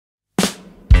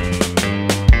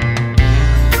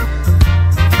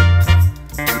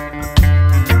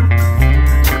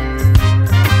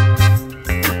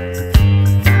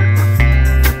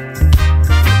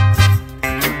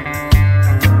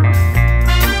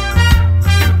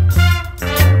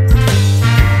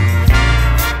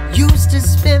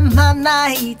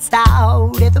nights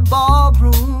out at the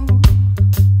barroom.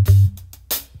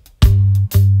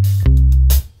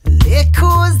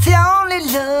 Liquor's the only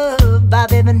love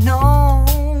I've ever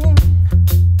known.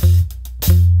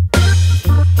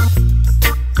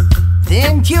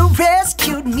 Then you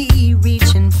rescued me,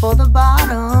 reaching for the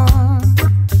bottom,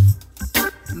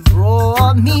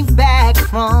 brought me back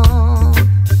from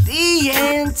the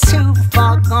end too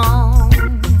far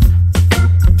gone.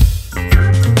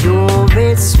 You're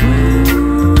as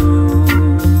smooth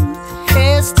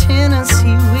as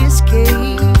Tennessee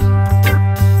whiskey.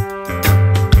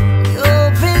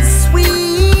 You're as sweet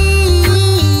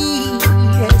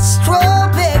as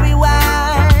strawberry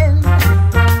wine.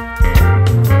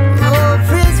 You're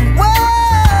as warm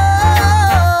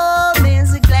as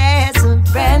a glass of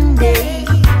brandy.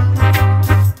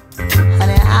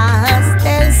 Honey, I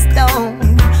stand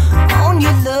stone on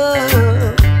your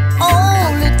love all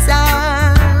the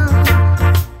time.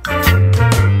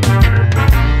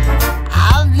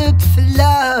 I've looked for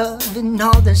love in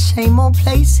all the same old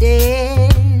places.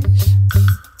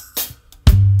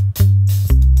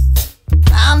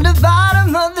 Found the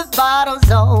bottom of the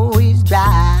bottle's always dry.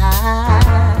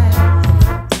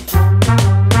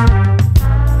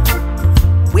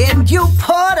 When you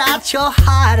poured out your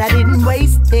heart, I didn't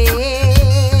waste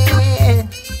it.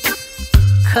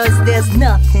 'Cause there's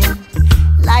nothing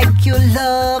like your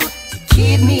love to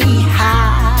keep me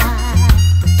high.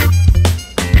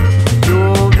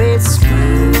 You're as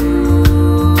smooth